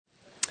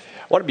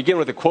want to begin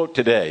with a quote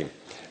today.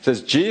 It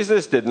says,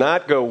 Jesus did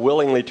not go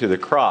willingly to the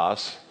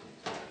cross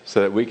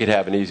so that we could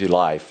have an easy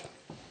life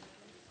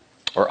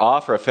or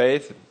offer a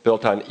faith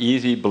built on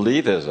easy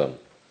believism.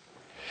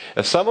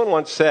 As someone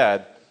once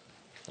said,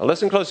 now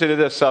listen closely to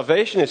this,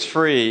 salvation is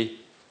free,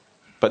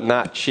 but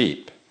not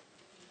cheap.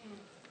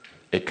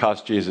 It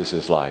cost Jesus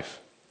his life.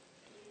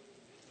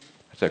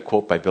 That's a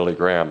quote by Billy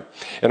Graham.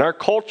 In our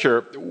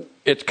culture,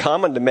 it's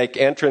common to make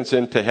entrance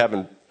into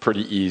heaven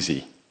pretty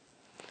easy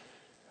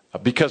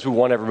because we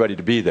want everybody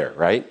to be there,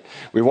 right?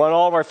 We want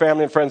all of our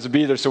family and friends to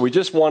be there, so we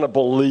just want to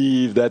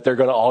believe that they're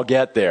going to all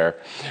get there.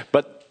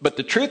 But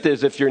the truth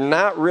is, if you're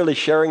not really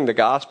sharing the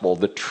gospel,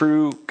 the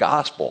true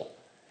gospel,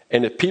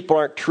 and if people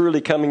aren't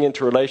truly coming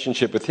into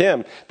relationship with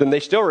him, then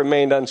they still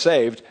remain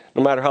unsaved,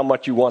 no matter how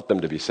much you want them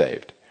to be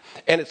saved.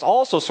 And it's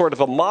also sort of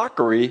a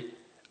mockery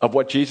of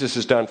what Jesus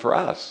has done for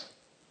us.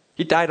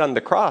 He died on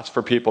the cross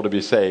for people to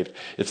be saved.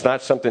 It's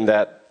not something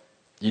that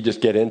you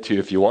just get into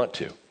if you want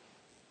to,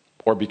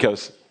 or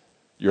because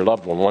your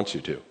loved one wants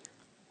you to.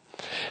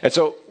 And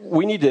so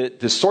we need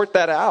to sort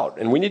that out,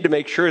 and we need to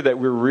make sure that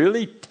we're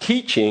really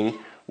teaching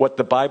what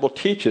the Bible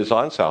teaches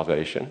on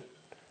salvation,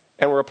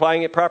 and we're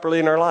applying it properly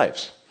in our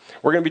lives.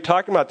 We're going to be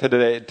talking about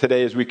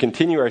today as we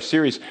continue our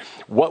series,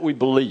 What We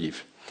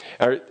Believe.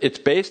 It's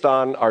based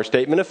on our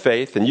statement of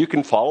faith, and you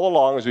can follow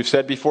along. As we've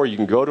said before, you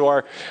can go to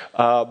our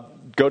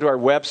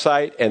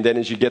website, and then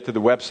as you get to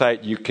the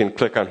website, you can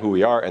click on who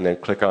we are, and then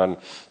click on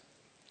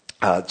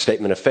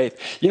statement of faith.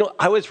 You know,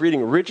 I was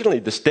reading originally,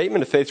 the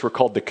statement of faiths were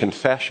called the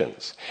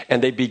confessions,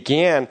 and they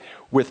began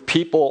with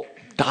people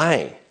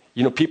dying.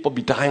 You know, people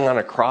be dying on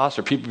a cross,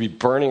 or people be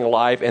burning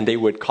alive, and they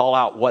would call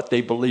out what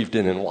they believed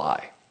in and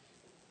why.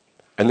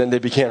 And then they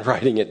began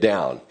writing it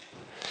down.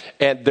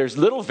 And there's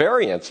little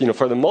variance. You know,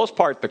 for the most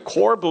part, the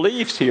core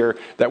beliefs here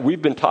that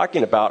we've been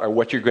talking about are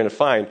what you're going to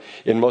find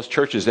in most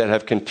churches that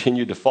have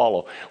continued to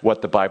follow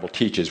what the Bible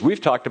teaches.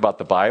 We've talked about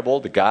the Bible,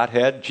 the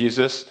Godhead,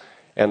 Jesus,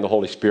 and the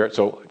Holy Spirit.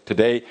 So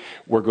today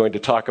we're going to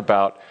talk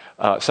about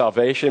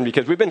salvation,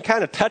 because we've been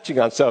kind of touching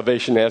on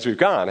salvation as we've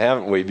gone,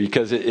 haven't we?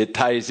 Because it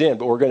ties in.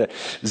 But we're going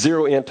to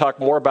zero in, talk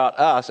more about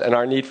us and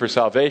our need for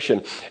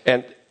salvation.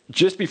 And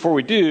just before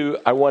we do,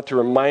 I want to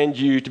remind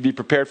you to be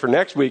prepared for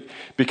next week,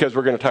 because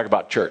we're going to talk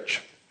about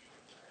church.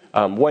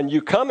 When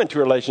you come into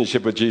a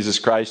relationship with Jesus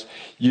Christ,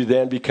 you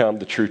then become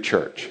the true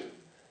church.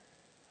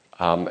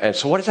 And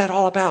so what is that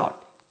all about?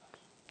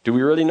 Do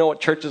we really know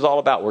what church is all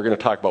about? We're going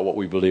to talk about what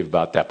we believe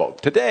about that.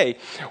 But today,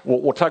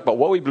 we'll talk about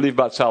what we believe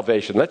about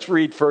salvation. Let's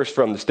read first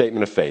from the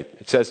statement of faith.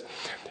 It says,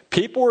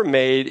 people were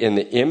made in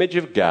the image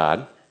of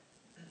God,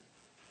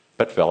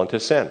 but fell into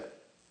sin,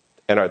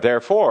 and are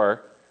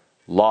therefore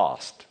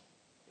lost,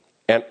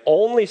 and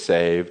only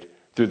saved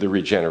through the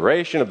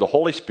regeneration of the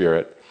Holy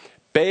Spirit,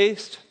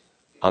 based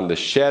on the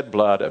shed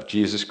blood of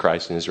Jesus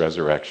Christ and his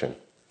resurrection.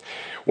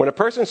 When a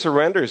person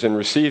surrenders and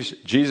receives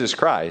Jesus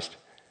Christ,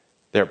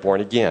 they're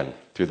born again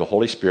through the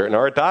Holy Spirit and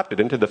are adopted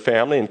into the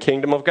family and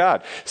kingdom of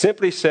God.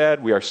 Simply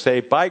said, we are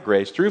saved by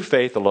grace through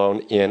faith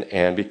alone, in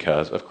and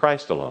because of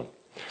Christ alone.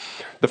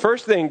 The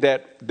first thing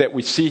that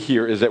we see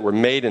here is that we're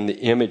made in the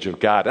image of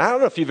God. And I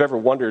don't know if you've ever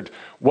wondered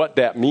what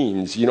that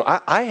means. You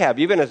know, I have.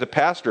 Even as a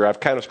pastor, I've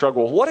kind of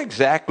struggled. What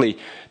exactly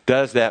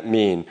does that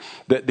mean?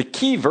 The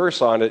key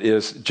verse on it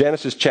is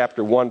Genesis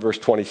chapter 1, verse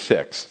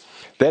 26.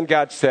 Then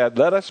God said,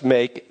 let us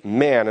make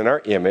man in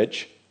our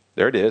image.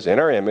 There it is, in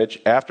our image,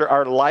 after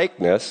our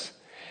likeness,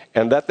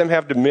 and let them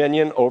have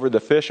dominion over the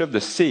fish of the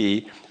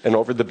sea and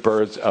over the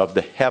birds of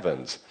the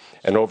heavens,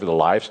 and over the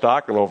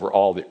livestock, and over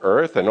all the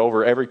earth, and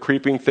over every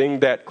creeping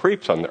thing that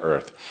creeps on the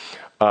earth.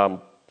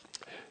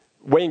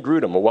 Wayne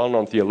Grudem, a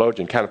well-known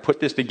theologian, kind of put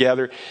this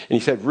together, and he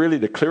said, really,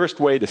 the clearest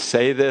way to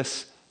say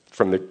this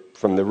from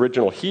the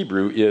original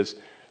Hebrew is,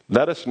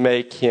 let us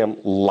make him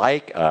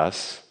like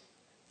us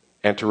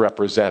and to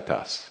represent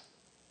us.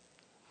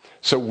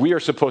 So we are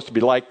supposed to be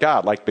like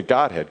God, like the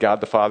Godhead, God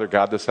the Father,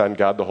 God the Son,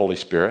 God the Holy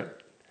Spirit.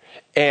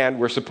 And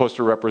we're supposed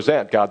to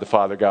represent God the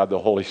Father, God the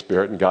Holy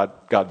Spirit, and God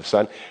the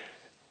Son.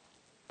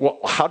 Well,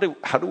 how do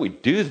we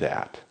do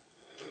that?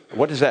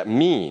 What does that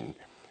mean?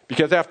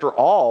 Because after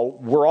all,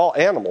 we're all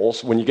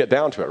animals when you get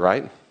down to it,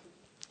 right?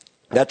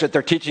 That's what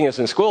they're teaching us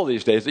in school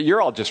these days, that you're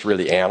all just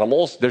really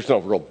animals. There's no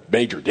real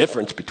major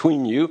difference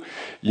between you,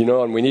 you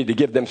know, and we need to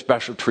give them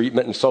special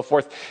treatment and so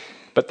forth.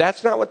 But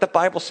that's not what the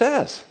Bible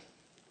says.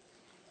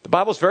 The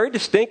Bible's very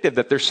distinctive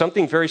that there's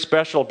something very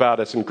special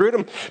about us. And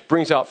Grudem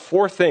brings out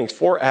four things,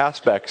 four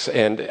aspects,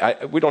 and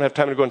we don't have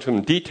time to go into them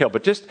in detail,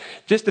 but just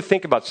to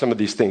think about some of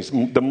these things.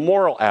 The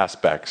moral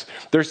aspects.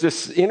 There's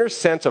this inner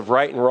sense of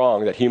right and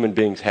wrong that human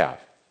beings have.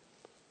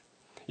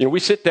 You know, we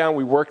sit down,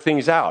 we work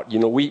things out. You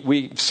know,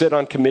 we sit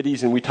on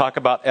committees and we talk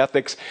about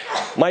ethics.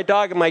 My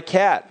dog and my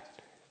cat,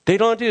 they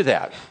don't do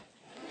that.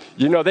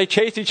 You know, they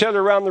chase each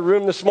other around the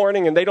room this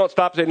morning, and they don't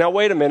stop and say, now,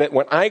 wait a minute,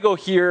 when I go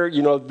here,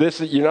 you know,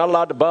 you're not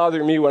allowed to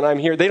bother me when I'm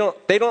here. They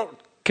don't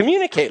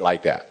communicate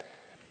like that.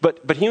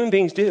 But human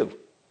beings do.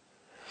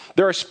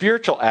 There are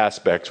spiritual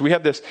aspects. We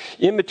have this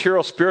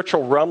immaterial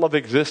spiritual realm of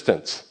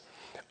existence.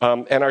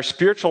 And our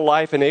spiritual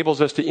life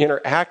enables us to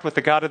interact with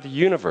the God of the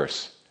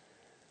universe.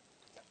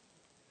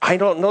 I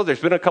don't know.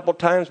 There's been a couple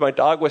times my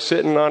dog was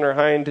sitting on her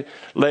hind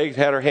legs,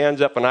 had her hands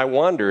up, and I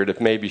wondered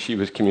if maybe she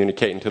was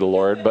communicating to the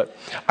Lord, but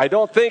I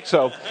don't think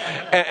so.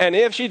 And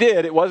if she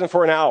did, it wasn't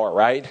for an hour,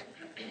 right?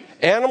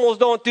 Animals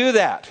don't do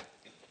that.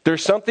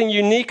 There's something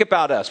unique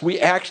about us. We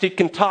actually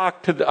can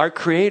talk to our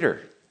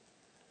Creator.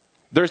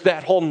 There's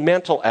that whole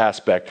mental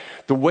aspect,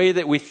 the way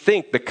that we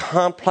think, the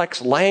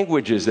complex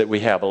languages that we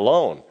have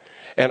alone,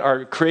 and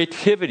our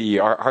creativity,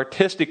 our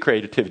artistic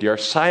creativity, our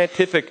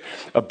scientific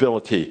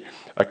ability.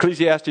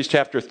 Ecclesiastes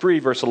chapter 3,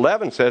 verse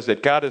 11 says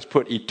that God has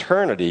put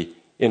eternity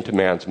into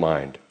man's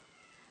mind.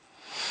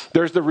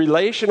 There's the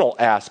relational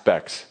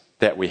aspects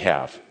that we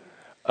have.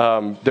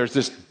 There's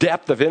this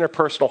depth of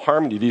interpersonal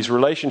harmony, these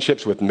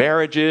relationships with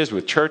marriages,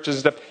 with churches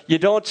and stuff. You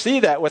don't see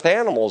that with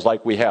animals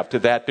like we have to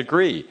that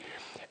degree.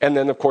 And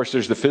then, of course,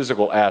 there's the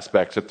physical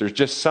aspects, that there's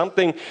just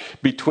something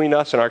between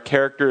us and our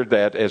character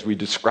that as we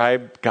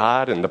describe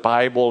God and the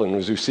Bible and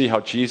as we see how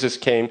Jesus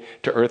came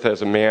to earth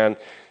as a man,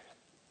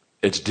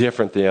 it's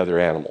different than the other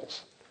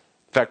animals.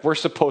 In fact, we're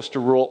supposed to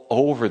rule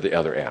over the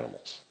other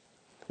animals,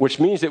 which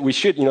means that we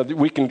should,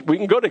 we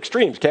can go to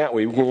extremes, can't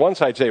we? We can on one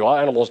side say, well,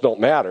 animals don't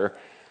matter.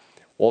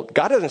 Well,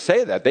 God doesn't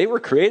say that. They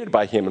were created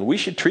by Him, and we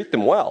should treat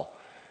them well.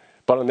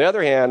 But on the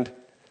other hand,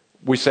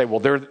 we say, well,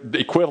 they're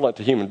equivalent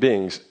to human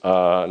beings.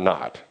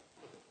 Not.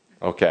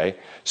 Okay?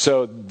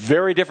 So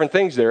very different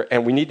things there,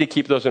 and we need to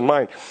keep those in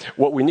mind.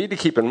 What we need to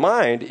keep in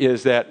mind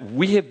is that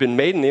we have been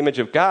made in the image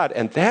of God,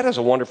 and that is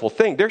a wonderful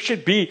thing.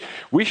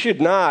 We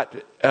should not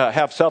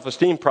have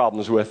self-esteem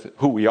problems with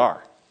who we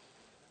are.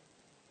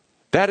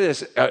 That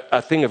is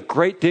a thing of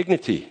great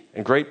dignity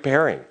and great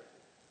bearing.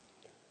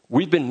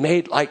 We've been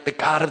made like the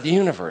God of the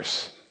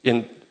universe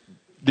in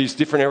these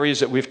different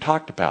areas that we've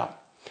talked about.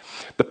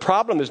 The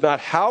problem is not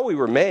how we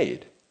were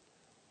made.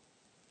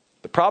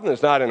 The problem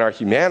is not in our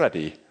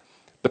humanity.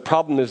 The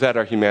problem is that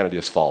our humanity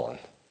has fallen.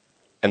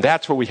 And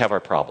that's where we have our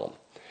problem.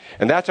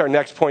 And that's our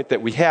next point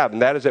that we have,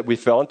 and that is that we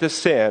fell into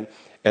sin,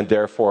 and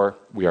therefore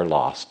we are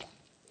lost.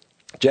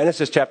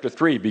 Genesis chapter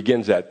 3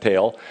 begins that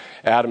tale.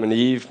 Adam and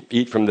Eve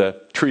eat from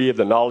the tree of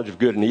the knowledge of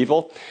good and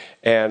evil,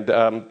 and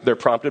they're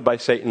prompted by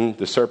Satan,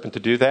 the serpent, to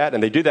do that,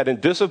 and they do that in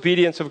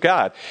disobedience of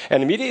God.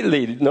 And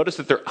immediately, notice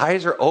that their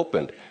eyes are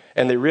opened,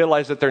 and they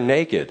realize that they're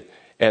naked,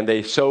 and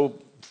they sew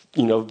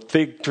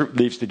fig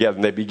leaves together,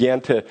 and they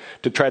began to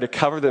try to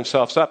cover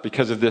themselves up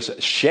because of this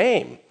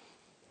shame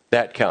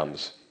that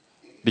comes,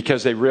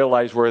 because they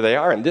realize where they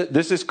are. And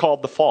this is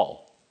called the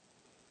fall.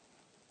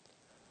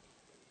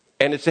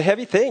 And it's a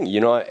heavy thing,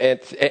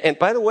 and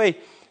by the way,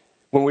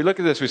 when we look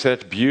at this, we say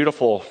it's a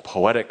beautiful,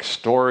 poetic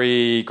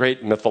story,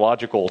 great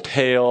mythological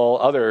tale.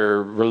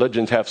 Other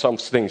religions have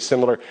something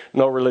similar.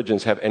 No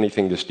religions have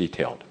anything this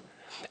detailed.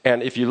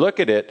 And if you look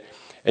at it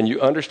and you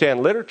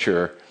understand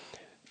literature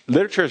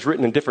is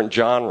written in different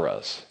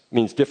genres,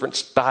 means different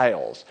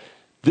styles.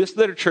 This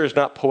literature is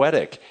not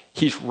poetic.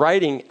 He's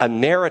writing a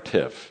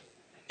narrative.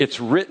 It's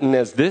written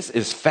as this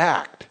is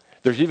fact.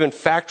 There's even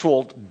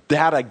factual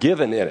data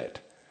given in it.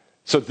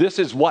 So this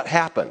is what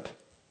happened.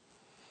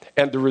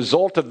 And the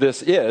result of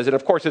this is, and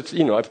of course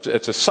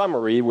it's a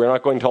summary, we're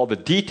not going into all the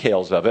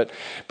details of it,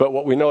 but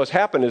what we know has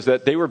happened is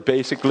that they were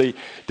basically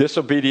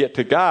disobedient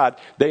to God.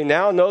 They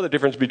now know the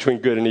difference between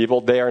good and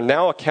evil. They are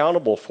now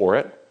accountable for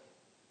it.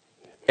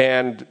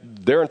 And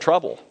they're in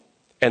trouble.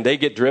 And they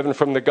get driven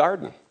from the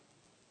garden.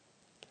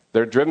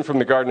 They're driven from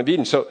the Garden of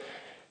Eden. So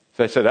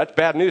they said, that's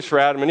bad news for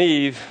Adam and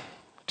Eve.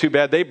 Too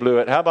bad they blew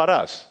it. How about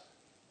us?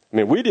 I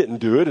mean, we didn't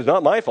do it. It's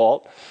not my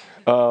fault.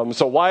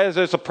 So why is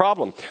this a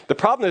problem? The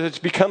problem is it's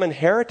become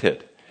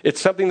inherited.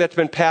 It's something that's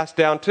been passed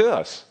down to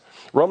us.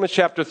 Romans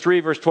chapter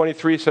 3, verse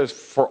 23 says,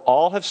 for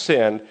all have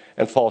sinned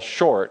and fall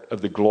short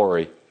of the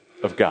glory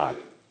of God.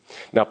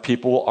 Now,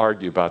 people will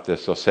argue about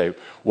this. They'll say,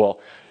 well,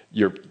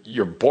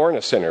 you're born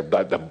a sinner.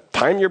 By the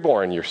time you're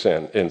born, you're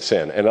in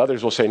sin. And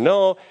others will say,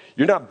 no,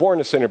 you're not born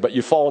a sinner, but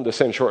you fall into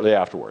sin shortly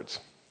afterwards.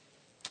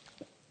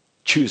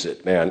 Choose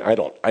it, man. I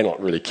don't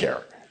really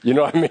care. You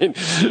know what I mean?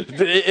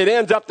 It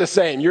ends up the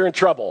same. You're in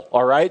trouble,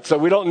 all right? So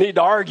we don't need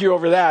to argue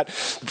over that.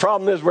 The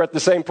problem is we're at the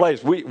same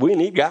place. We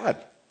need God.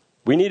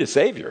 We need a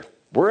Savior.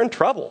 We're in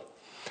trouble.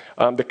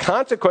 The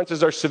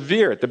consequences are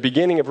severe. At the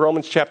beginning of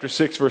Romans chapter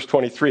 6, verse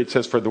 23, it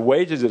says, for the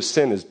wages of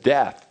sin is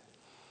death.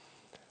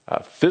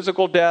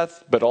 Physical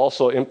death, but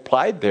also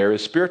implied there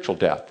is spiritual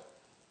death.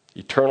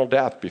 Eternal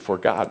death before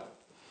God.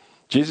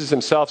 Jesus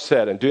himself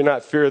said, and do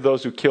not fear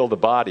those who kill the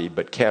body,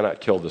 but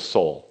cannot kill the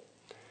soul.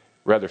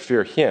 Rather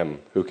fear him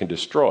who can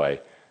destroy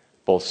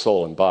both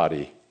soul and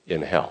body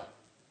in hell.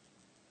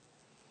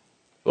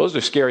 Those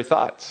are scary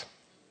thoughts.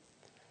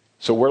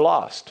 So we're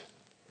lost.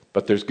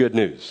 But there's good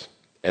news.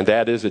 And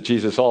that is that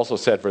Jesus also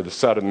said, for the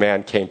Son of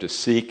Man came to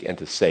seek and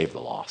to save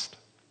the lost.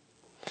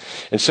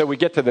 And so we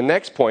get to the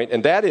next point,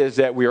 and that is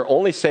that we are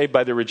only saved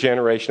by the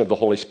regeneration of the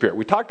Holy Spirit.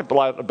 We talked a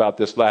lot about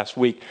this last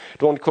week.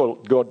 Don't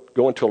want to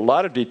go into a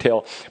lot of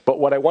detail, but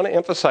what I want to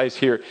emphasize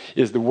here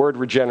is the word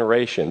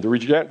regeneration.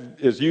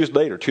 Is used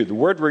later, too. The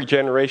word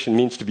regeneration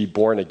means to be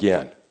born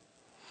again.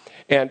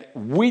 And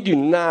we do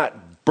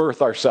not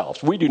birth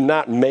ourselves. We do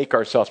not make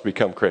ourselves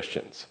become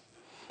Christians.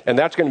 And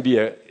that's going to be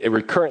a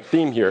recurrent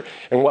theme here.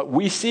 And what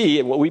we see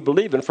and what we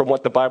believe in from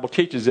what the Bible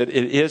teaches, it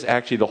is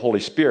actually the Holy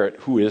Spirit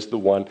who is the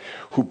one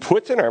who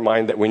puts in our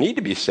mind that we need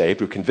to be saved,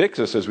 who convicts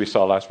us, as we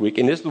saw last week,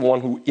 and is the one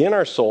who in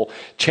our soul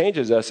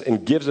changes us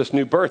and gives us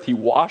new birth. He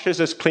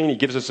washes us clean. He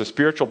gives us a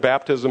spiritual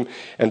baptism,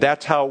 and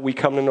that's how we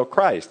come to know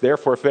Christ.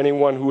 Therefore, if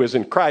anyone who is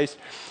in Christ,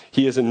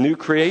 he is a new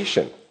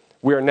creation.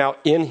 We are now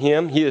in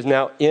him. He is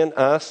now in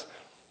us.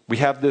 We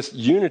have this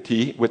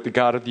unity with the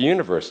God of the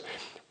universe.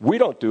 We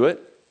don't do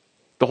it.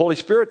 The Holy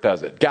Spirit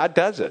does it. God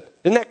does it.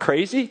 Isn't that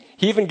crazy?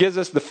 He even gives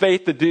us the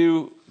faith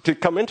to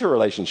come into a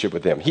relationship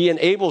with him. He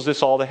enables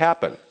this all to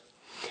happen.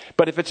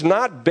 But if it's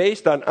not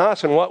based on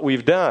us and what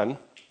we've done,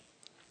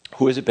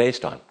 who is it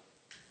based on?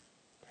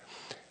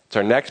 It's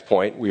our next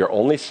point. We are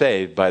only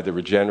saved by the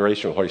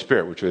regeneration of the Holy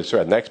Spirit, which is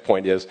our next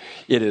point is,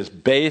 it is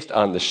based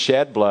on the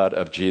shed blood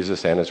of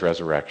Jesus and his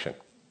resurrection.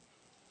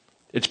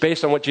 It's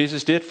based on what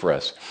Jesus did for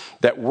us.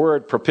 That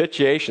word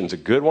propitiation is a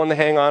good one to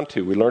hang on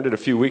to. We learned it a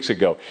few weeks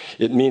ago.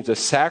 It means a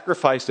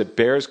sacrifice that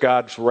bears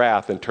God's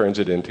wrath and turns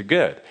it into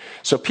good.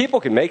 So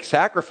people can make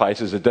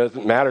sacrifices. It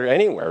doesn't matter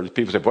anywhere.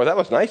 People say, boy, that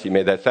was nice. You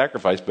made that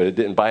sacrifice, but it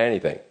didn't buy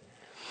anything.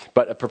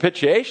 But a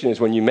propitiation is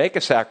when you make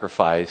a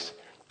sacrifice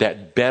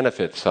that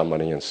benefits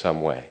somebody in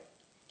some way.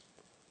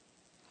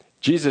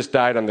 Jesus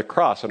died on the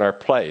cross in our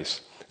place.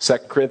 2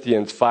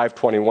 Corinthians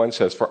 5:21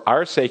 says, for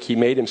our sake he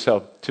made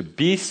himself to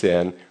be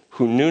sin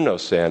who knew no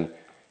sin,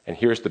 and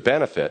here's the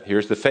benefit,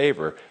 here's the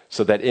favor,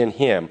 so that in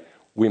him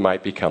we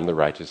might become the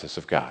righteousness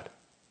of God.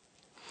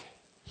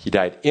 He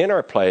died in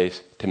our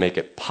place to make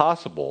it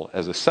possible,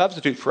 as a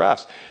substitute for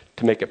us,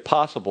 to make it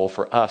possible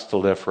for us to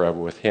live forever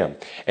with him.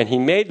 And he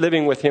made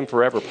living with him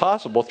forever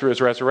possible through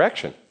his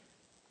resurrection.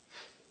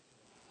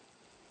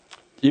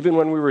 Even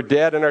when we were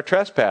dead in our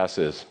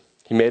trespasses,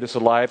 he made us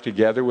alive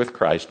together with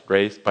Christ.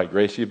 By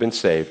grace you've been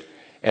saved.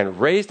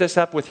 And raised us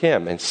up with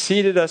him and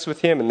seated us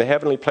with him in the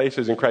heavenly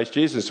places in Christ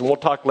Jesus. And we'll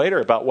talk later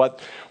about what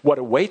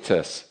awaits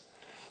us.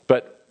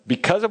 But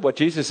because of what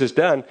Jesus has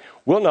done,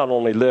 we'll not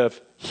only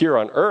live here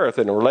on earth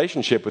in a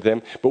relationship with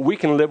him, but we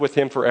can live with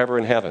him forever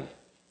in heaven.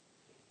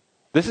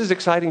 This is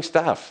exciting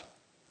stuff.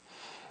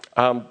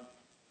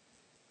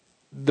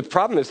 The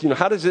problem is,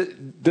 how does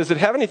it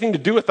have anything to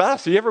do with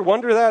us? Do you ever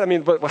wonder that? I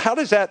mean, but how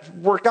does that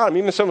work out? I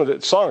mean, even some of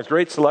the songs,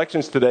 great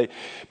selections today,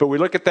 but we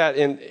look at that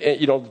and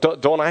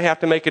don't I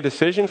have to make a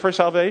decision for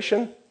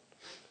salvation?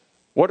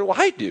 What do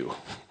I do?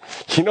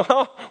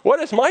 What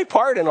is my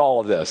part in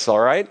all of this? All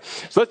right.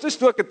 So let's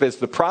just look at this,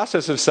 the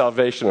process of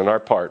salvation on our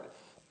part.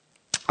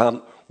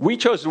 We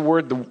chose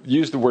to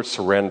use the word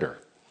surrender.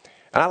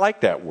 And I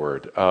like that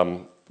word.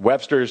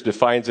 Webster's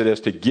defines it as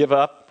to give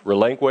up,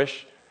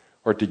 relinquish,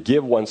 or to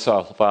give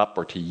oneself up,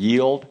 or to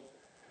yield.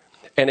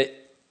 And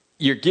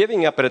you're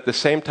giving up, but at the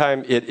same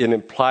time, it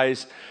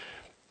implies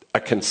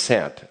a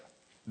consent.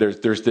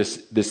 There's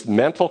this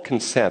mental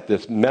consent,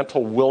 this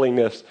mental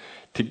willingness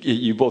to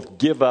you both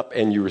give up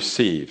and you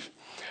receive.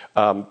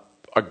 A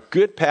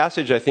good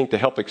passage, I think, to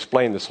help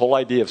explain this whole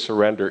idea of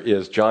surrender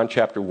is John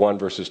chapter 1,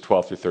 verses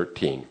 12 through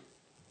 13.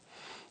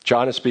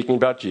 John is speaking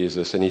about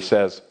Jesus, and he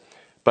says,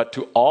 but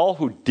to all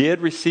who did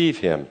receive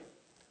him,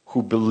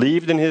 who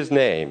believed in his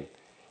name,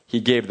 he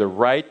gave the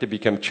right to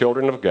become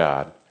children of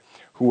God,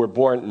 who were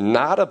born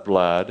not of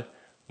blood,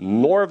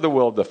 nor of the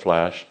will of the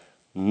flesh,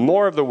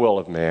 nor of the will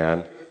of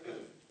man,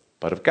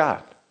 but of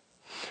God.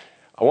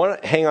 I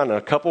want to hang on to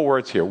a couple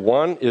words here.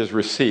 One is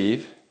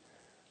receive.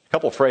 A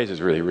couple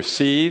phrases, really.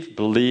 Receive,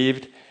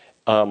 believed,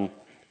 and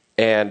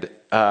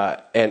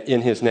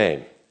in his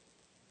name.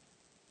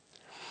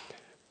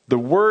 The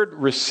word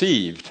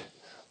received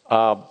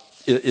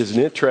is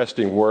an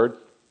interesting word,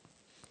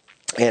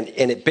 and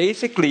it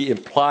basically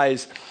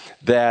implies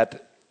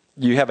that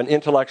you have an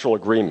intellectual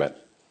agreement.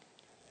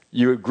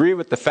 You agree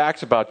with the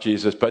facts about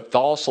Jesus, but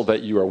also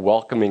that you are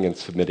welcoming and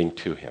submitting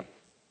to him.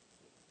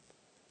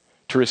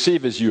 To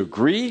receive is you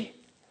agree,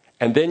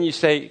 and then you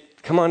say,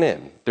 come on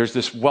in. There's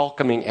this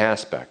welcoming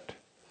aspect.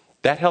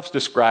 That helps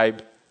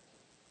describe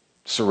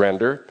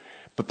surrender.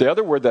 But the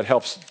other word that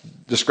helps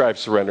describe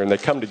surrender, and they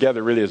come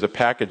together really as a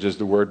package, is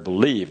the word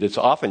believed. It's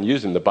often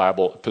used in the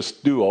Bible,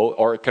 pisteuo,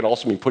 or it can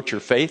also mean put your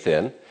faith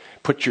in,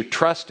 put your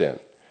trust in.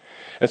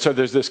 And so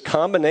there's this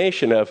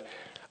combination of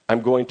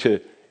I'm going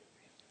to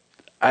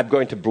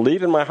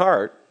believe in my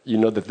heart,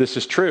 that this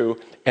is true,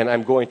 and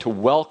I'm going to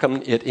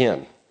welcome it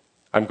in.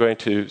 I'm going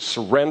to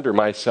surrender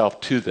myself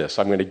to this.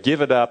 I'm going to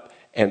give it up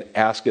and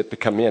ask it to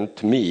come in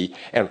to me.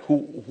 And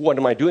what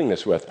am I doing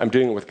this with? I'm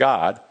doing it with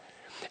God.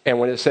 And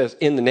when it says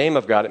in the name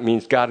of God, it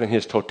means God in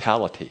his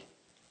totality.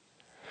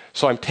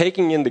 So I'm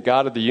taking in the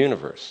God of the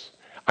universe.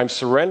 I'm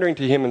surrendering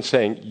to him and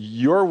saying,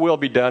 your will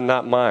be done,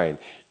 not mine.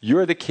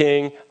 You're the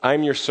king.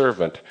 I'm your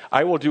servant.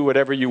 I will do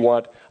whatever you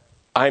want.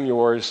 I'm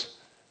yours.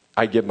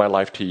 I give my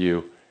life to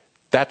you.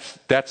 That's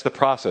the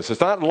process.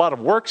 It's not a lot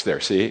of works there,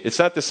 see? It's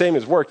not the same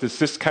as works. It's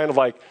just kind of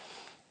like,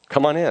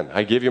 come on in.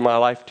 I give you my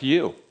life to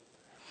you.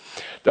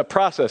 The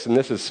process, and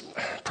this is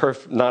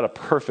not a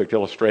perfect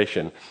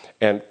illustration,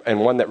 and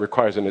one that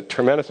requires a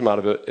tremendous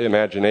amount of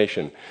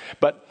imagination.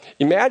 But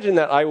imagine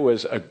that I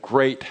was a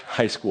great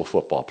high school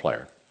football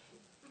player.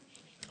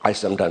 I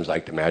sometimes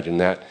like to imagine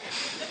that.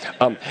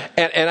 And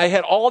I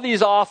had all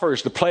these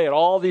offers to play at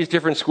all these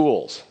different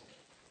schools.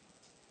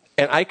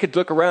 And I could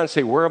look around and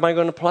say, where am I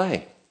going to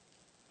play?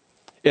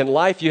 In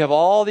life, you have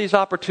all these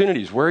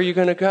opportunities. Where are you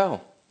going to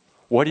go?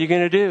 What are you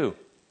going to do?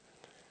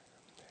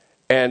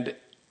 And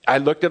I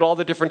looked at all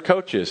the different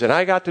coaches, and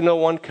I got to know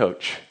one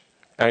coach.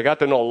 And I got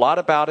to know a lot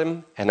about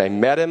him, and I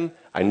met him.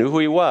 I knew who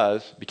he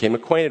was, became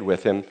acquainted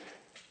with him,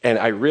 and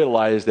I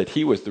realized that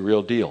he was the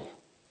real deal.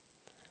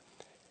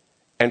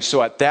 And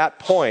so at that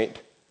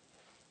point,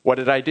 what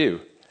did I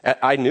do?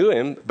 I knew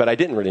him, but I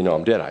didn't really know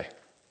him, did I?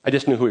 I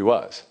just knew who he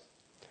was.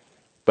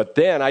 But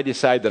then I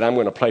decided that I'm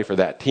going to play for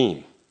that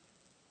team.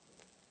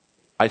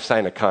 I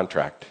signed a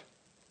contract,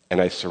 and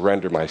I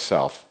surrendered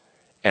myself,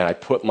 and I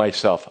put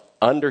myself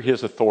under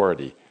his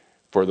authority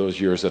for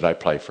those years that I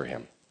played for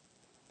him.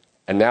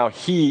 And now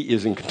he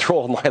is in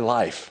control of my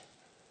life,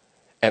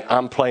 and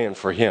I'm playing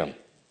for him.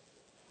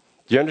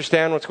 Do you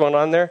understand what's going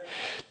on there?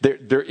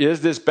 There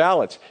is this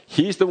balance.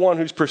 He's the one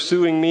who's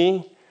pursuing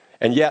me,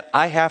 and yet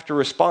I have to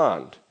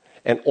respond.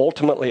 And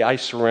ultimately, I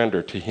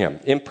surrender to him.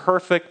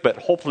 Imperfect, but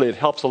hopefully it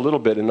helps a little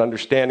bit in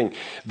understanding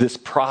this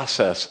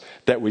process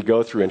that we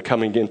go through in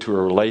coming into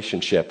a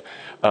relationship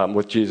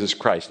with Jesus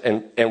Christ.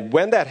 And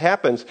when that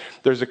happens,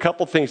 there's a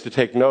couple things to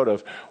take note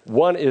of.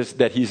 One is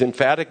that he's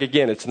emphatic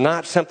again. It's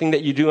not something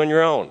that you do on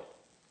your own.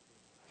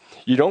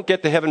 You don't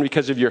get to heaven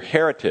because of your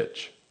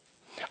heritage.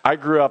 I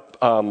grew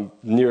up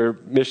near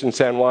Mission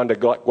San Juan de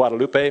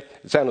Guadalupe,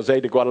 San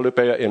Jose de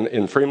Guadalupe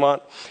in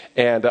Fremont,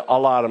 and a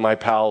lot of my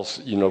pals,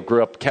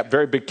 grew up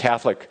very big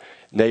Catholic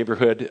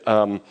neighborhood.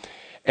 And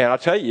I'll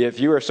tell you,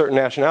 if you were a certain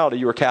nationality,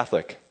 you were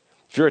Catholic.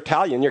 If you're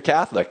Italian, you're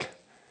Catholic.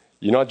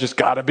 Just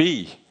got to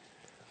be.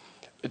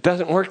 It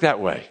doesn't work that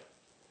way.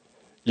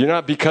 You're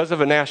not, because of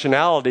a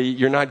nationality,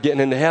 you're not getting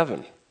into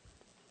heaven.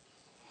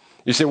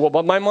 You say, well,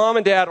 but my mom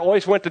and dad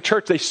always went to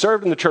church. They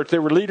served in the church. They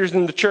were leaders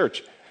in the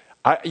church.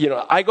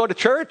 I go to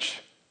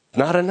church,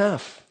 not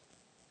enough.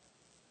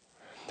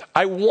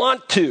 I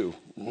want to,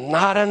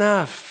 not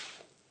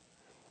enough.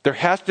 There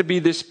has to be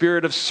this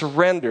spirit of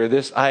surrender,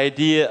 this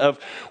idea of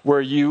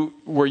where you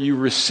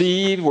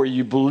receive, where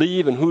you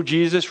believe in who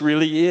Jesus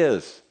really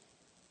is.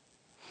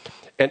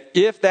 And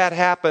if that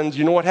happens,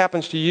 you know what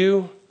happens to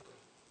you?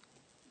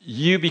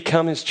 You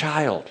become his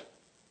child.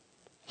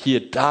 He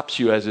adopts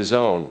you as his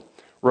own.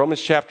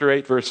 Romans chapter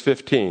 8, verse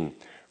 15.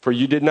 For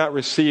you did not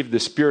receive the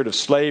spirit of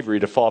slavery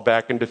to fall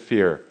back into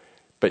fear,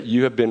 but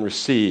you have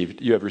received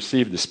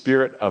the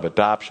spirit of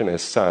adoption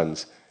as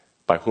sons,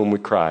 by whom we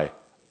cry,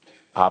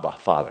 Abba,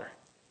 Father.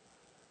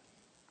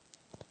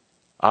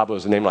 Abba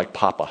is a name like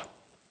Papa,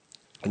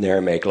 in the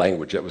Aramaic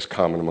language that was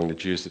common among the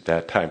Jews at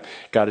that time.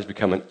 God has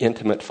become an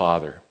intimate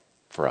father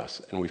for us,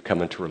 and we've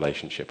come into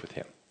relationship with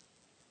him.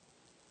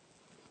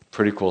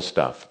 Pretty cool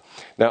stuff.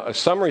 Now, a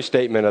summary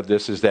statement of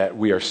this is that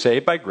we are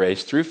saved by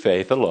grace through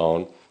faith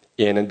alone,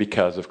 in and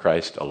because of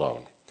Christ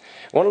alone.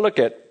 I want to look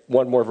at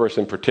one more verse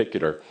in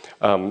particular,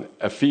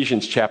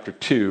 Ephesians chapter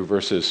 2,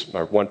 verses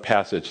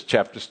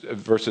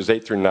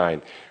 8 through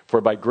 9.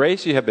 For by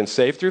grace you have been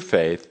saved through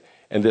faith,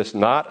 and this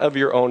not of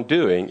your own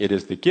doing, it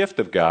is the gift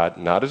of God,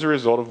 not as a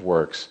result of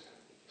works,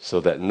 so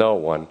that no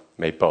one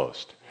may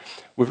boast.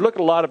 We've looked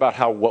a lot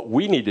about what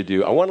we need to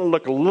do. I want to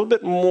look a little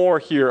bit more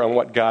here on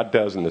what God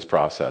does in this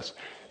process.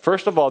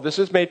 First of all, this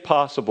is made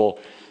possible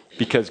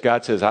because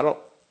God says, I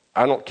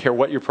don't care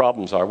what your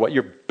problems are, what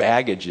your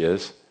baggage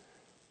is.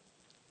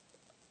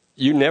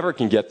 You never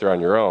can get there on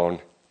your own.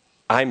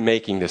 I'm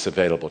making this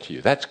available to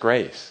you. That's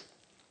grace.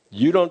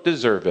 You don't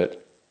deserve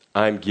it.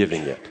 I'm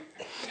giving it.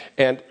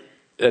 And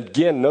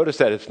again, notice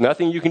that it's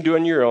nothing you can do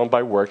on your own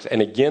by works.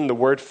 And again, the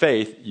word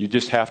faith, you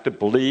just have to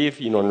believe,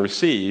 and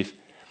receive.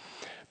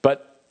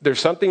 But there's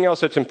something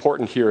else that's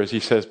important here, as he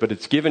says, but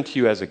it's given to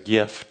you as a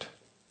gift.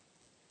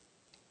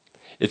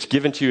 It's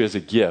given to you as a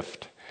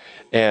gift.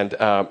 And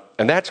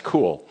that's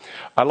cool.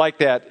 I like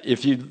that.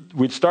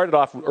 We started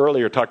off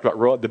earlier, talked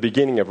about the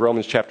beginning of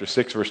Romans chapter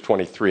 6, verse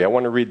 23. I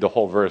want to read the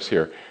whole verse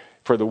here.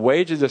 For the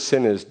wages of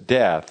sin is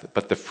death,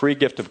 but the free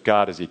gift of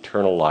God is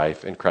eternal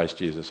life in Christ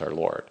Jesus our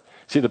Lord.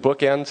 See the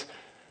bookends?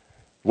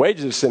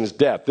 Wages of sin is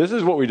death. This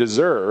is what we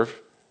deserve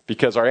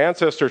because our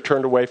ancestors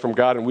turned away from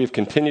God and we've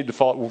continued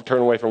to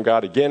turn away from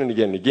God again and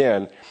again and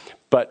again.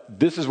 But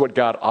this is what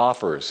God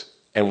offers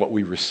and what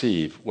we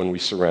receive when we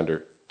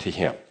surrender to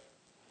him.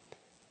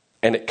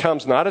 And it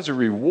comes not as a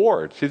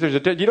reward. See,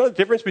 you know the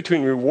difference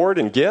between reward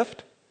and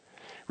gift?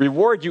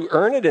 Reward, you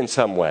earn it in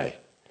some way.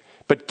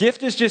 But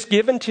gift is just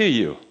given to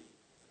you.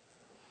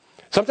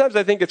 Sometimes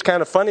I think it's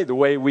kind of funny the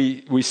way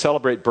we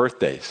celebrate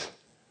birthdays.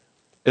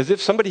 As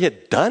if somebody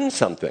had done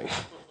something.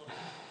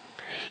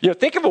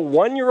 Think of a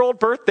 1-year-old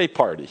birthday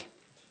party.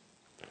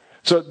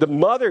 So the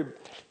mother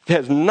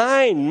has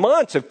 9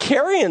 months of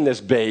carrying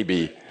this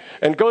baby.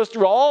 and goes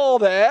through all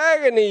the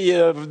agony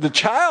of the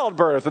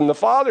childbirth, and the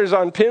father's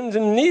on pins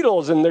and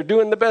needles, and they're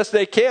doing the best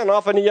they can,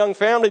 often a young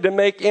family, to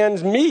make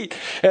ends meet,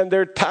 and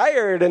they're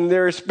tired, and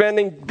they're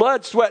spending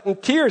blood, sweat,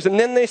 and tears, and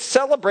then they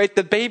celebrate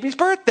the baby's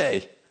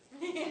birthday.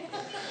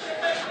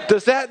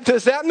 Does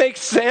that make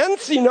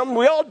sense? We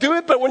all do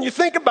it, but when you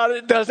think about it,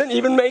 it doesn't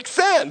even make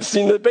sense.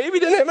 The baby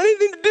didn't have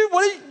anything to do.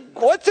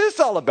 What's this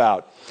all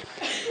about?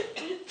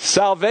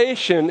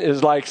 Salvation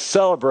is like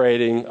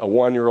celebrating a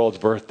 1-year-old's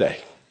birthday.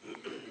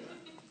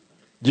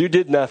 You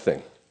did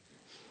nothing.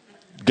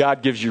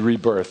 God gives you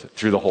rebirth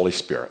through the Holy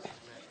Spirit.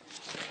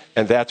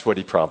 And that's what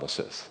he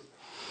promises.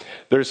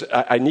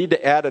 I need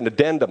to add an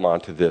addendum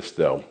onto this,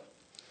 though.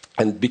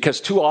 And because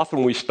too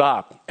often we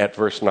stop at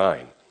verse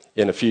 9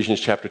 in Ephesians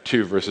chapter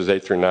 2, verses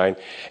 8 through 9.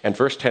 And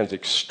verse 10 is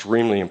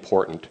extremely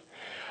important.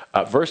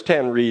 Verse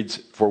 10 reads,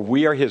 "For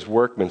we are his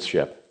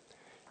workmanship,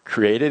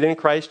 created in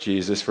Christ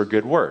Jesus for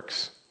good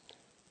works,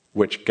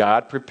 which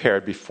God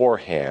prepared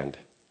beforehand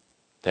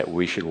that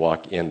we should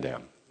walk in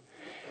them."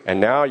 And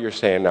now you're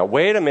saying, now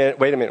wait a minute.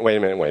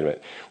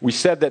 We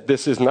said that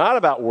this is not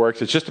about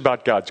works, it's just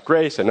about God's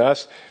grace and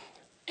us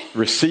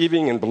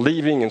receiving and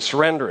believing and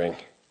surrendering.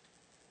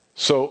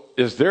 So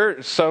is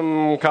there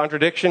some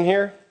contradiction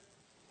here?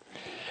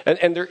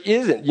 And there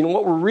isn't.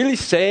 What we're really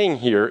saying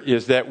here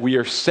is that we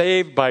are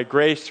saved by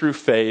grace through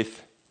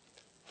faith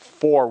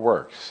for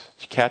works.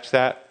 Did you catch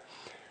that?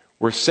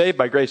 We're saved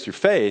by grace through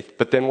faith,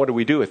 but then what do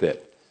we do with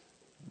it?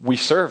 We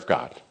serve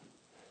God.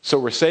 So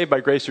we're saved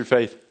by grace through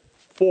faith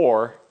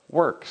for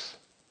works.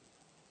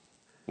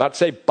 Not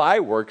saved by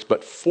works,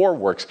 but for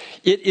works.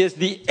 It is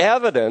the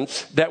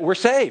evidence that we're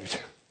saved.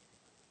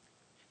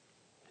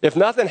 If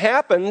nothing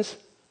happens,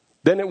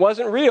 then it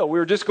wasn't real. We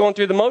were just going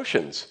through the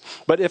motions.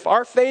 But if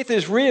our faith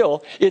is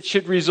real, it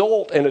should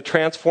result in a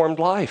transformed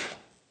life.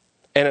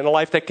 And in a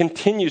life that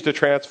continues to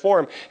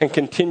transform and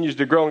continues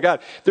to grow in God.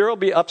 There will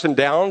be ups and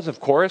downs, of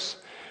course.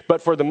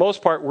 But for the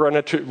most part, we're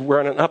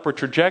on an upward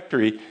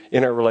trajectory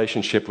in our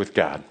relationship with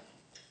God.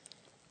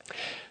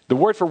 The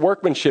word for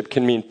workmanship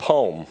can mean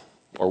poem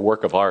or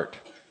work of art.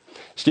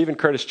 Stephen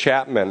Curtis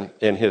Chapman,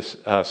 in his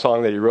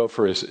song that he wrote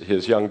for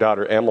his young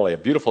daughter Emily, a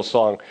beautiful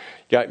song,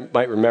 you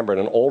might remember it,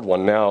 an old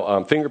one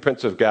now,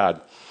 Fingerprints of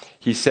God.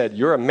 He said,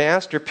 "You're a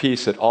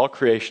masterpiece that all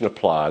creation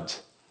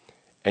applauds,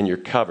 and you're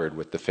covered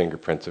with the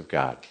fingerprints of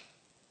God."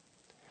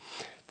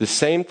 The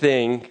same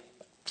thing,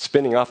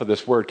 spinning off of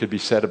this word, could be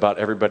said about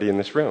everybody in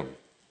this room.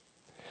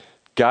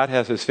 God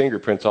has his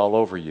fingerprints all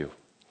over you.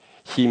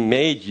 He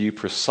made you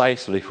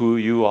precisely who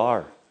you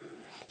are.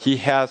 He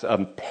has a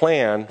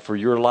plan for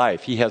your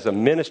life. He has a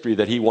ministry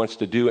that he wants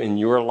to do in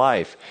your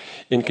life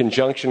in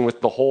conjunction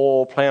with the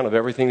whole plan of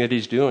everything that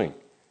he's doing.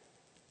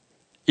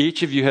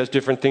 Each of you has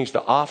different things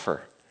to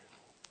offer.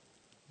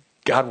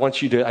 God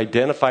wants you to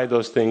identify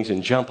those things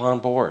and jump on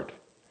board.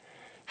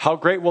 How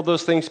great will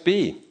those things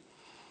be?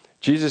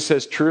 Jesus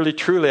says, "Truly,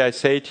 truly, I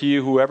say to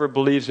you, whoever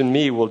believes in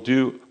me will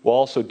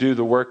also do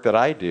the work that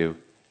I do,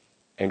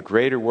 and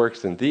greater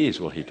works than these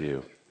will he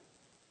do,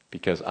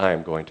 because I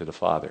am going to the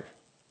Father."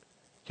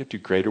 You'll do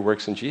greater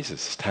works than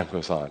Jesus as time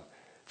goes on.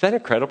 Is that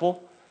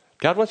incredible?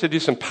 God wants to do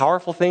some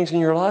powerful things in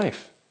your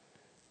life.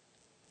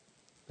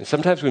 And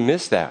sometimes we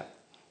miss that.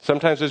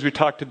 Sometimes, as we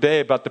talk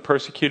today about the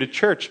persecuted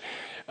church,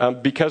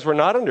 because we're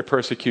not under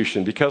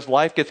persecution, because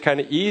life gets kind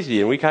of easy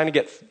and we kind of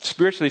get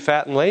spiritually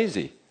fat and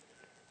lazy.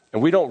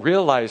 And we don't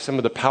realize some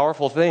of the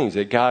powerful things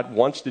that God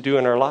wants to do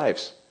in our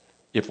lives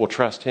if we'll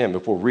trust him,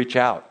 if we'll reach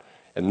out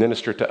and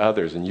minister to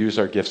others and use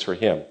our gifts for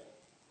him.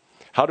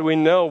 How do we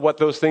know what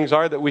those things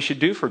are that we should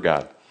do for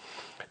God?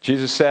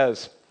 Jesus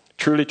says,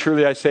 "Truly,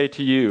 truly, I say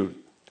to you,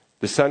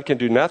 the Son can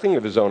do nothing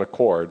of his own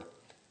accord,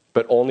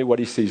 but only what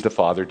he sees the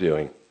Father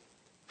doing.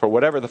 For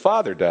whatever the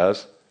Father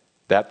does,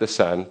 that the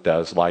Son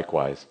does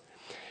likewise."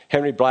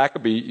 Henry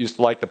Blackaby used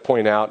to like to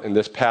point out in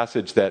this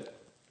passage that,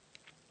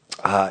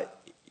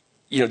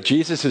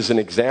 Jesus is an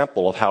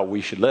example of how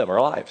we should live our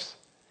lives.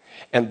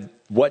 And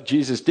what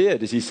Jesus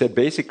did is he said,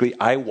 basically,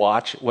 I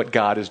watch what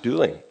God is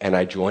doing, and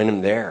I join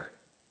him there.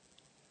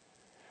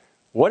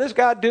 What is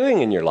God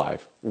doing in your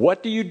life?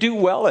 What do you do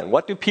well in?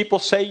 What do people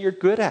say you're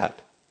good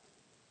at?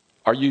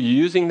 Are you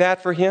using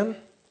that for him?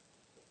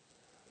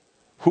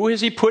 Who has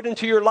he put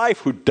into your life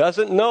who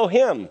doesn't know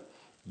him?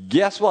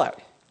 Guess what?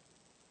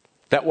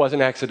 That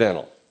wasn't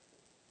accidental.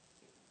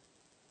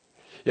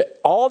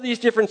 All these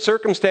different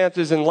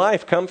circumstances in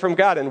life come from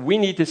God, and we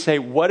need to say,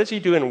 what is he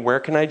doing and where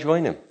can I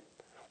join him?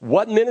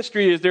 What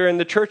ministry is there in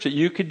the church that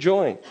you could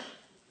join?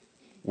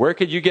 Where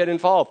could you get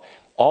involved?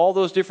 All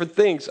those different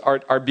things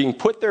are being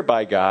put there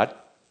by God,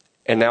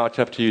 and now it's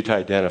up to you to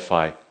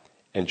identify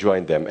and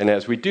join them. And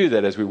as we do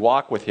that, as we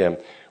walk with him,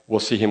 we'll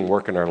see him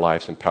work in our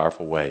lives in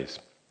powerful ways.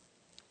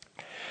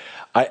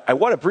 I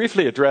want to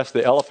briefly address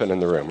the elephant in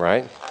the room,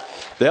 right?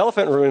 The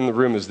elephant in the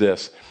room is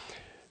this.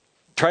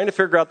 Trying to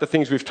figure out the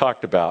things we've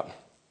talked about.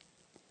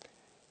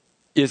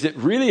 Is it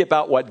really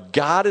about what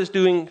God is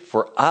doing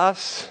for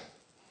us,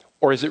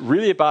 or is it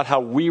really about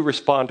how we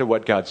respond to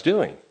what God's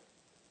doing?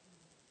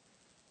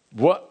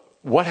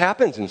 What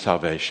happens in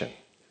salvation?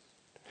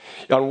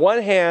 On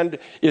one hand,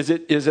 is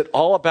it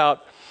all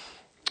about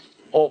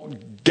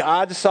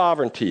God's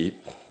sovereignty,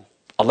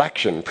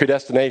 election,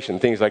 predestination,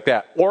 things like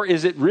that? Or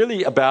is it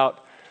really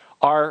about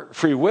our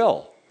free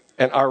will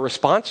and our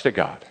response to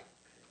God?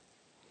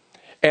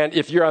 And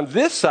if you're on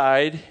this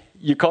side,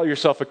 you call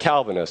yourself a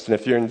Calvinist. And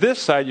if you're on this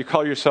side, you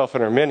call yourself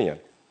an Arminian.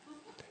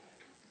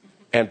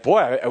 And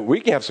boy,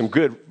 we can have some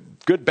good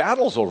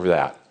battles over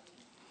that.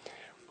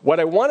 What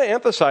I want to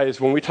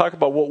emphasize when we talk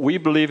about what we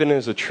believe in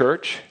as a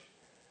church,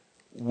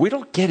 we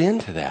don't get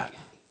into that.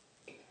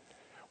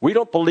 We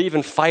don't believe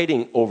in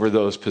fighting over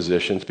those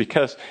positions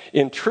because,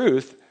 in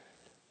truth,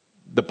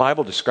 the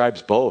Bible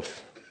describes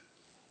both.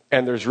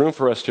 And there's room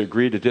for us to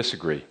agree to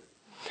disagree.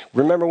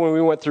 Remember when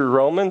we went through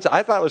Romans?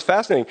 I thought it was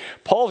fascinating.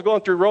 Paul's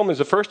going through Romans.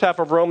 The first half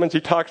of Romans,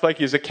 he talks like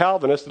he's a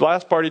Calvinist. The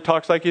last part, he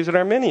talks like he's an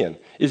Arminian.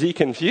 Is he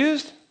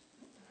confused?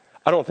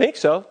 I don't think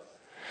so.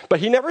 But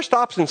he never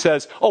stops and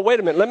says, oh, wait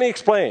a minute, let me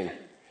explain.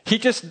 He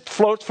just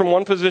floats from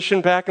one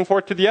position back and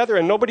forth to the other,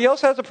 and nobody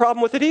else has a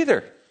problem with it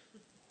either.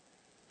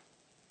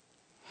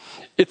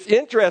 It's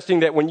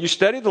interesting that when you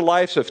study the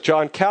lives of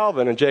John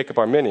Calvin and Jacob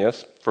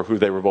Arminius, for who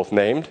they were both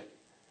named,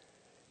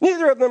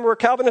 neither of them were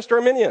Calvinist or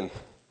Arminian.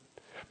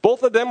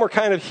 Both of them were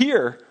kind of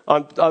here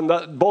on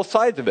both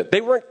sides of it.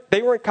 They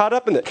weren't caught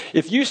up in it.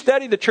 If you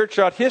study the church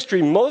throughout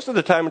history, most of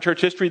the time in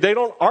church history, they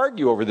don't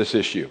argue over this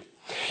issue.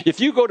 If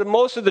you go to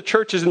most of the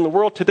churches in the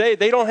world today,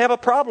 they don't have a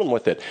problem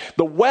with it.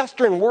 The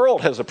Western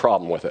world has a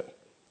problem with it.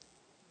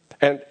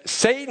 And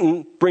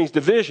Satan brings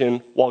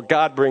division while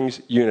God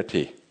brings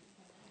unity.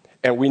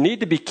 And we need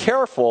to be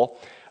careful.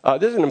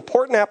 This is an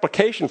important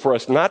application for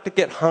us not to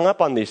get hung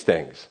up on these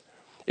things.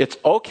 It's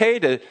okay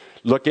to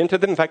look into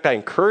them. In fact, I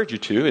encourage you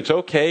to. It's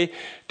okay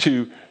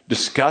to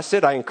discuss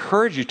it. I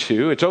encourage you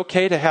to. It's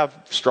okay to have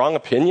strong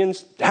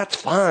opinions. That's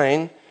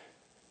fine.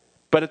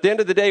 But at the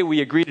end of the day,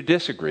 we agree to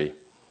disagree.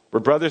 We're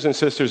brothers and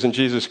sisters in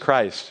Jesus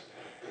Christ.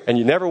 And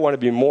you never want to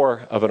be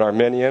more of an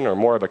Arminian or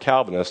more of a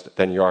Calvinist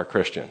than you are a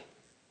Christian.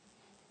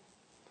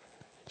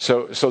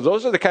 So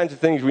those are the kinds of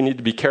things we need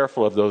to be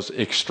careful of, those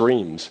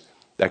extremes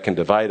that can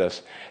divide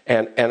us.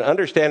 And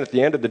understand at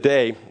the end of the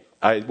day,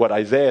 what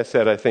Isaiah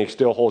said, I think,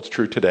 still holds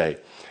true today.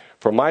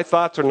 For my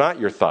thoughts are not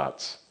your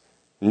thoughts,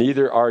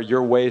 neither are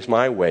your ways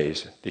my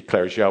ways,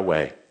 declares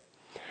Yahweh.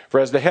 For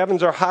as the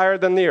heavens are higher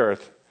than the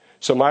earth,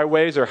 so my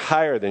ways are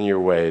higher than your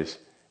ways,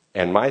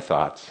 and my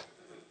thoughts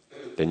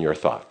than your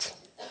thoughts.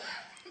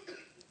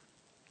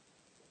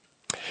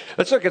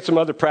 Let's look at some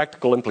other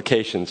practical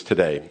implications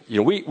today.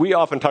 We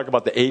often talk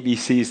about the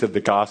ABCs of the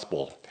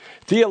gospel.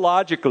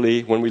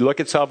 Theologically, when we look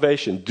at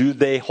salvation, do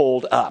they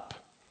hold up?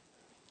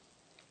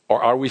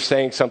 Or are we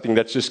saying something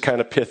that's just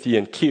kind of pithy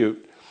and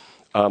cute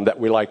that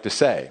we like to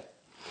say?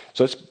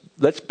 So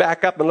let's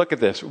back up and look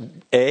at this.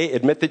 A,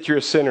 admit that you're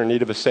a sinner in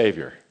need of a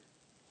Savior.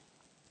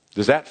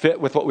 Does that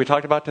fit with what we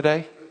talked about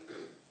today?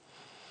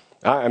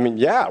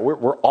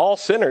 We're all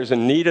sinners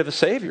in need of a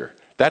Savior.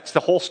 That's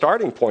the whole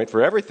starting point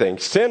for everything.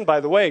 Sin,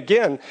 by the way,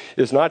 again,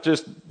 is not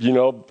just,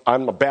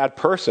 I'm a bad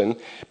person,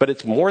 but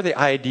it's more the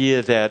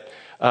idea that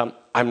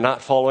I'm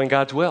not following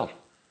God's will.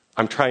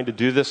 I'm trying to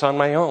do this on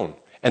my own.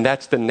 And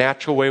that's the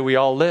natural way we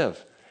all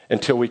live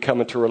until we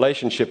come into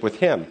relationship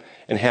with Him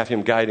and have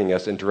Him guiding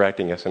us and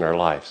directing us in our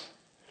lives.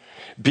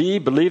 B,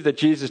 believe that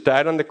Jesus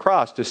died on the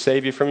cross to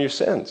save you from your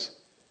sins.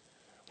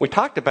 We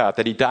talked about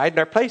that. He died in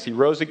our place. He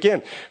rose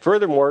again.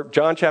 Furthermore,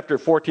 John chapter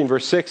 14,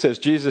 verse 6 says,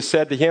 Jesus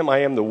said to him, I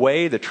am the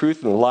way, the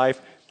truth, and the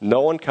life. No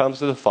one comes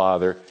to the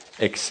Father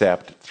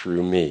except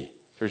through me.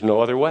 There's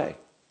no other way.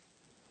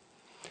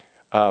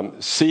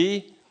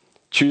 C,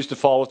 choose to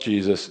follow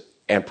Jesus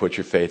and put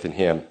your faith in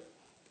Him.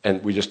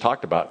 And we just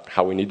talked about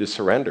how we need to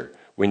surrender.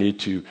 We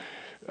need to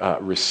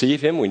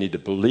receive Him. We need to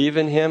believe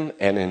in Him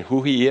and in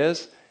who He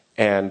is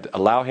and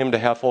allow Him to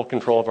have full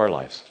control of our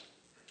lives.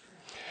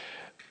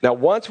 Now,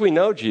 once we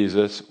know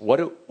Jesus, what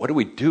do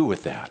we do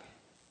with that?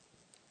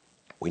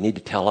 We need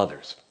to tell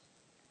others.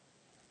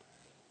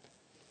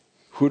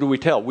 Who do we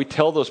tell? We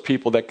tell those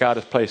people that God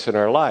has placed in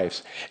our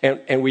lives.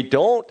 And we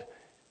don't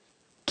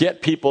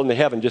get people into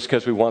heaven just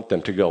because we want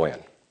them to go in.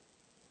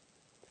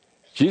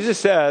 Jesus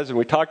says, and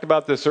we talked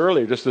about this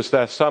earlier, just this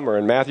last summer,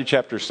 in Matthew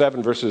chapter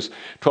 7, verses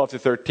 12 to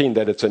 13,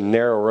 that it's a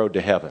narrow road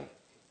to heaven.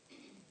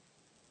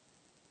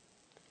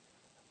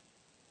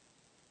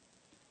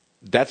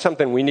 That's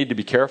something we need to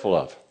be careful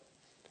of.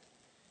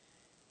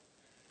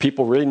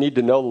 People really need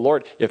to know the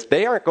Lord. If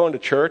they aren't going to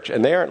church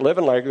and they aren't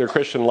living like their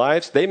Christian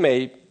lives, they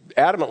may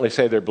adamantly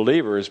say they're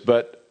believers,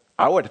 but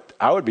I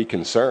would be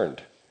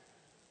concerned.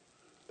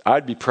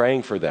 I'd be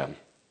praying for them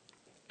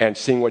and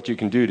seeing what you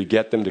can do to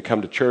get them to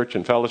come to church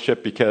and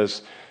fellowship,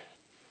 because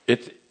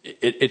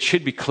it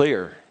should be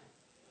clear.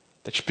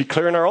 It should be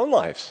clear in our own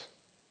lives.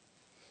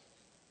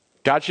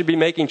 God should be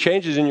making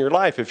changes in your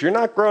life. If you're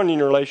not growing in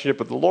your relationship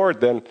with the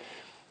Lord, then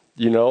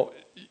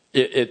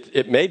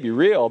it may be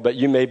real, but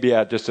you may be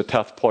at just a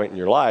tough point in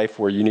your life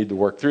where you need to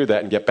work through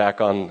that and get back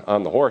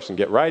on the horse and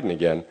get riding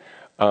again.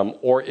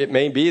 Or it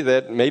may be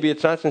that maybe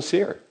it's not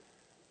sincere.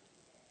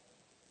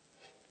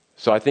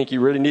 So I think you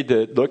really need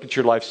to look at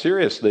your life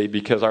seriously,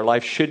 because our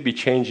life should be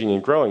changing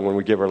and growing when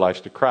we give our lives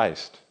to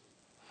Christ.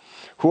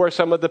 Who are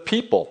some of the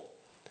people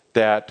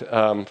that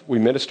we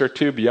minister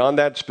to beyond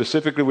that?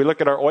 Specifically, we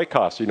look at our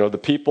oikos. The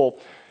people,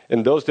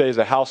 in those days,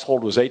 a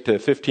household was 8 to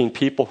 15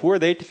 people. Who are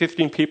the 8 to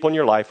 15 people in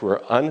your life who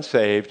are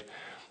unsaved,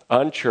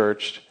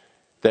 unchurched,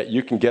 that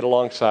you can get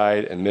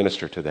alongside and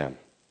minister to them?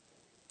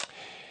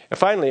 And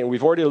finally, and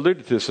we've already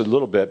alluded to this a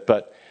little bit,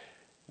 but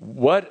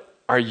what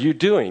are you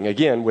doing,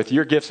 again, with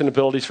your gifts and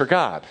abilities for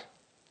God?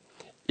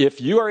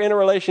 If you are in a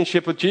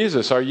relationship with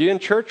Jesus, are you in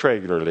church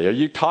regularly? Are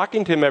you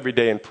talking to him every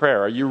day in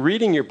prayer? Are you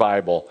reading your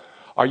Bible?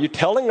 Are you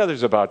telling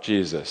others about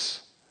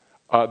Jesus?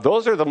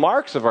 Those are the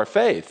marks of our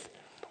faith.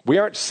 We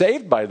aren't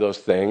saved by those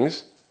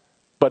things,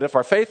 but if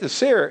our faith is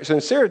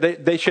sincere,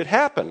 they should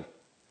happen.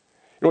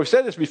 We've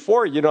said this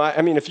before. If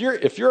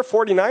you're a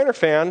 49er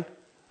fan,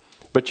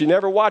 but you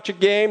never watch a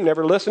game,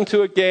 never listen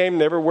to a game,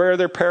 never wear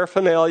their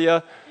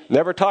paraphernalia,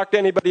 never talk to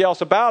anybody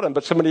else about them,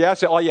 but somebody else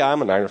says, "Oh yeah, I'm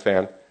a Niner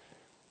fan,"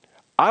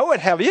 I would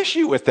have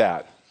issue with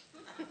that,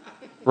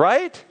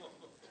 right?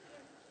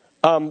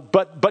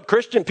 But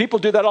Christian people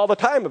do that all the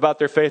time about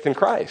their faith in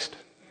Christ.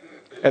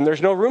 And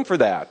there's no room for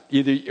that.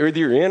 Either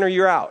you're in or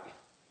you're out.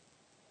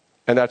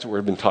 And that's what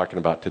we've been talking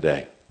about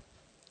today.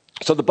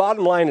 So the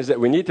bottom line is that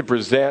we need to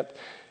present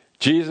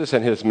Jesus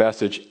and his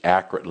message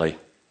accurately.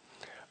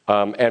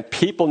 And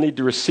people need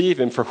to receive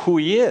him for who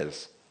he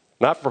is,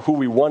 not for who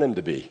we want him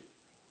to be.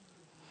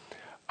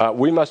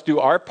 We must do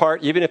our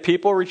part even if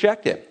people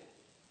reject him.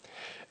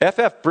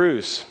 F.F.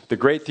 Bruce, the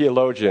great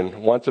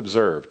theologian, once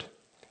observed,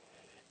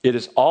 "It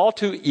is all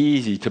too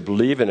easy to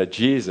believe in a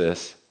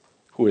Jesus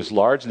who is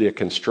largely a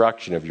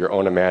construction of your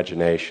own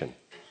imagination,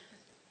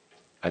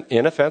 an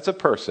inoffensive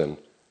person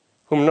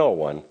whom no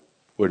one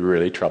would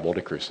really trouble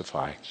to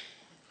crucify."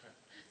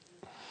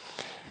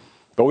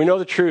 But we know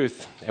the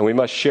truth, and we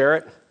must share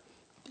it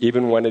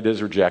even when it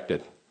is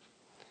rejected.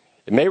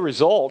 It may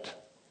result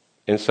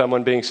in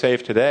someone being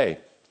saved today.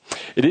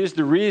 It is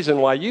the reason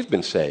why you've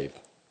been saved,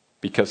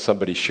 because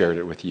somebody shared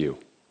it with you.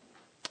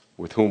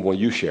 With whom will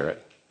you share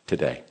it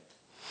today?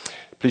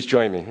 Please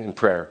join me in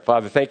prayer.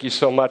 Father, thank you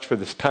so much for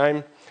this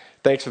time.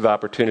 Thanks for the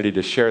opportunity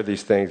to share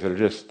these things that are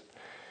just...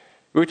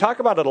 We talk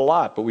about it a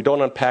lot, but we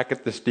don't unpack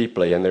it this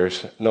deeply, and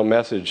there's no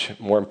message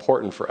more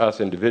important for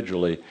us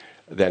individually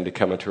than to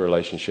come into a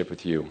relationship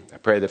with you. I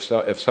pray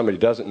that if somebody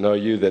doesn't know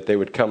you, that they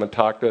would come and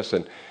talk to us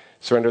and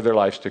surrender their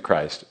lives to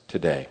Christ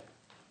today.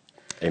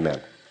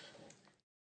 Amen.